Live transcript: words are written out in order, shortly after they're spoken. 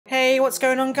what's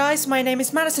going on guys? My name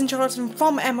is Madison Charlton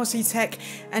from MLC Tech,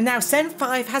 and now Zen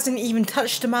 5 hasn't even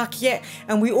touched the market yet,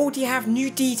 and we already have new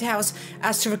details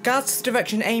as to regards to the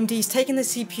direction AMD is taking the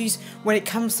CPUs when it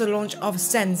comes to the launch of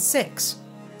Zen 6.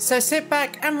 So sit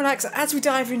back and relax as we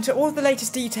dive into all the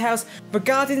latest details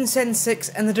regarding Zen 6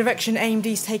 and the direction AMD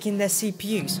is taking their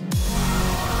CPUs.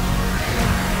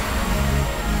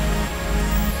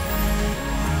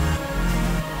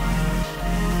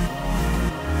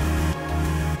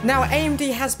 Now,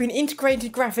 AMD has been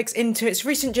integrating graphics into its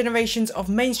recent generations of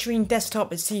mainstream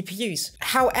desktop CPUs.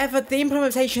 However, the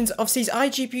implementations of these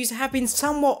iGPUs have been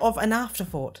somewhat of an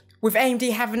afterthought, with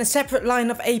AMD having a separate line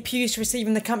of APUs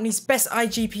receiving the company's best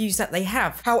iGPUs that they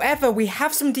have. However, we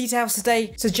have some details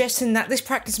today suggesting that this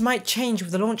practice might change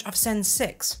with the launch of Zen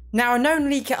 6. Now, a known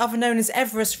leaker, other known as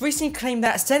Everest, recently claimed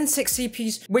that Zen 6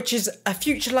 CPUs, which is a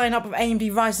future lineup of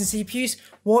AMD Ryzen CPUs,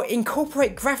 will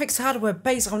incorporate graphics hardware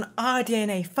based on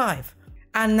RDNA 5.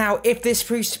 And now, if this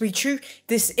proves to be true,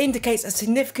 this indicates a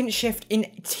significant shift in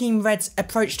Team Red's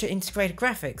approach to integrated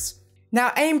graphics. Now,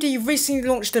 AMD recently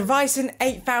launched the Ryzen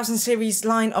 8000 series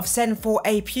line of Zen 4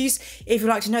 APUs. If you'd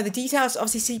like to know the details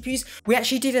of these CPUs, we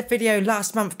actually did a video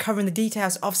last month covering the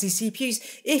details of these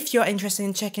CPUs if you're interested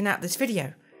in checking out this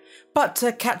video. But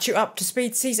to catch you up to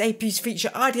speed, these APUs feature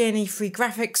RDNA 3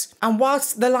 graphics, and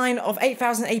whilst the line of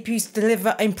 8000 APUs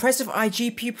deliver impressive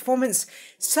iGPU performance,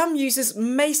 some users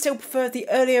may still prefer the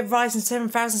earlier Ryzen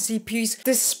 7000 CPUs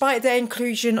despite their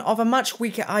inclusion of a much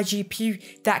weaker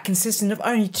iGPU that consisted of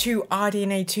only 2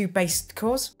 RDNA 2 based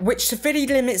cores, which severely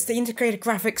limits the integrated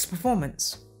graphics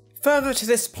performance. Further to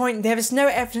this point, there is no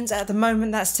evidence at the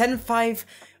moment that Zen 5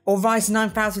 or Ryzen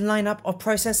 9000 lineup of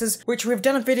processors, which we've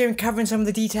done a video in covering some of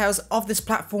the details of this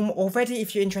platform already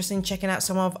if you're interested in checking out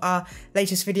some of our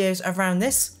latest videos around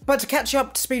this. But to catch you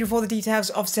up to speed with all the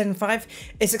details of Zen 5,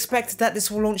 it's expected that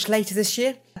this will launch later this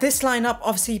year. This lineup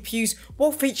of CPUs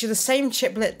will feature the same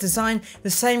chiplet design, the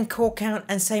same core count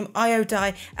and same I/O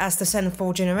die as the Zen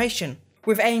 4 generation,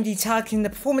 with AMD targeting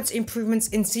the performance improvements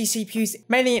in CPUs,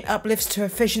 mainly in uplifts to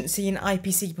efficiency and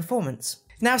IPC performance.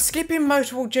 Now, skipping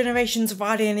multiple generations of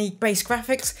RDNA based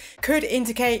graphics could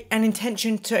indicate an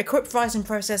intention to equip Ryzen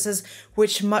processors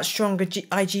with much stronger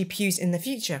iGPUs in the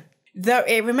future, though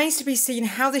it remains to be seen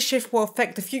how this shift will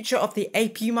affect the future of the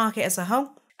APU market as a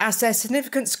whole, as their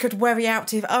significance could vary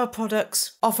out if other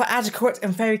products offer adequate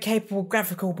and very capable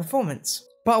graphical performance.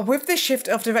 But with this shift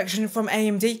of direction from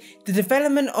AMD, the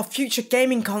development of future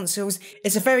gaming consoles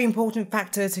is a very important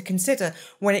factor to consider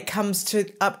when it comes to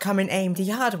upcoming AMD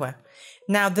hardware.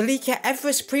 Now, the leaker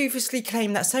Everest previously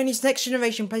claimed that Sony's next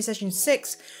generation PlayStation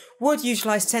 6 would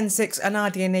utilise Zen 6 and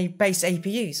RDNA based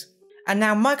APUs. And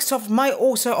now Microsoft might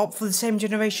also opt for the same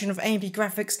generation of AMD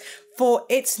graphics for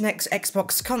its next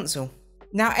Xbox console.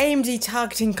 Now, AMD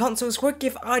targeting consoles would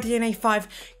give RDNA 5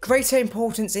 greater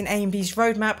importance in AMD's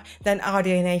roadmap than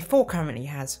RDNA 4 currently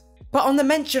has. But on the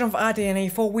mention of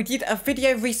RDNA 4, we did a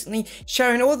video recently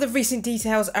showing all the recent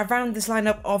details around this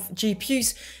lineup of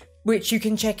GPUs, which you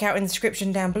can check out in the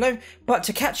description down below. But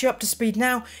to catch you up to speed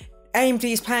now, AMD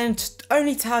is planning to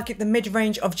only target the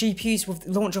mid-range of GPUs with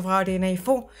the launch of RDNA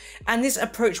 4, and this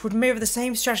approach would mirror the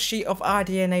same strategy of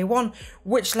RDNA 1,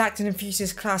 which lacked an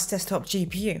enthusiast class desktop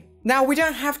GPU. Now, we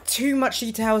don't have too much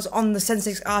details on the Zen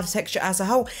 6 architecture as a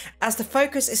whole, as the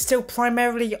focus is still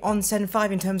primarily on Zen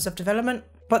 5 in terms of development,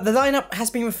 but the lineup has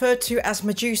been referred to as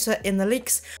Medusa in the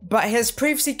leaks, but it has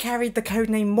previously carried the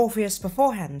codename Morpheus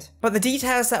beforehand. But the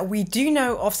details that we do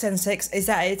know of Zen 6 is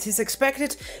that it is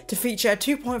expected to feature a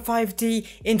 2.5D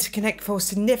interconnect for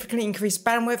significantly increased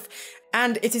bandwidth,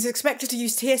 and it is expected to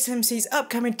use TSMC's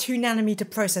upcoming 2nm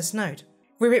process node,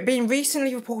 with it being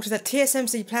recently reported that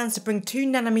TSMC plans to bring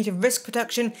 2nm risk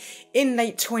production in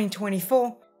late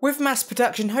 2024, with mass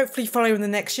production hopefully following the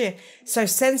next year, so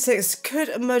Zen 6 could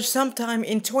emerge sometime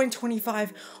in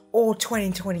 2025 or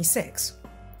 2026.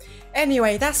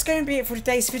 Anyway, that's going to be it for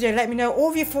today's video. Let me know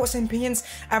all of your thoughts and opinions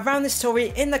around this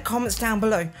story in the comments down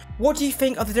below. What do you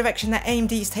think of the direction that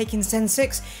AMD is taking Zen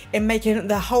 6 in making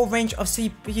the whole range of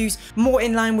CPUs more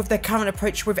in line with their current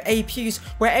approach with APUs,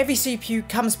 where every CPU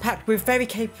comes packed with very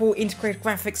capable integrated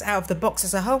graphics out of the box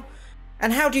as a whole?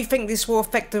 And how do you think this will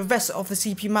affect the rest of the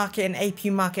CPU market and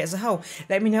APU market as a whole?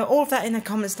 Let me know all of that in the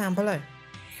comments down below.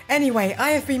 Anyway,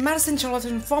 I have been Madison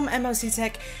Charlton from MLC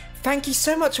Tech. Thank you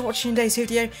so much for watching today's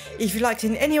video. If you liked it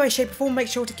in any way, shape or form, make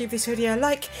sure to give this video a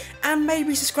like and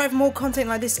maybe subscribe for more content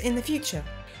like this in the future.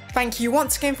 Thank you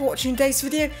once again for watching today's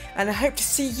video, and I hope to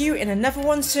see you in another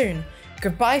one soon.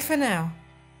 Goodbye for now.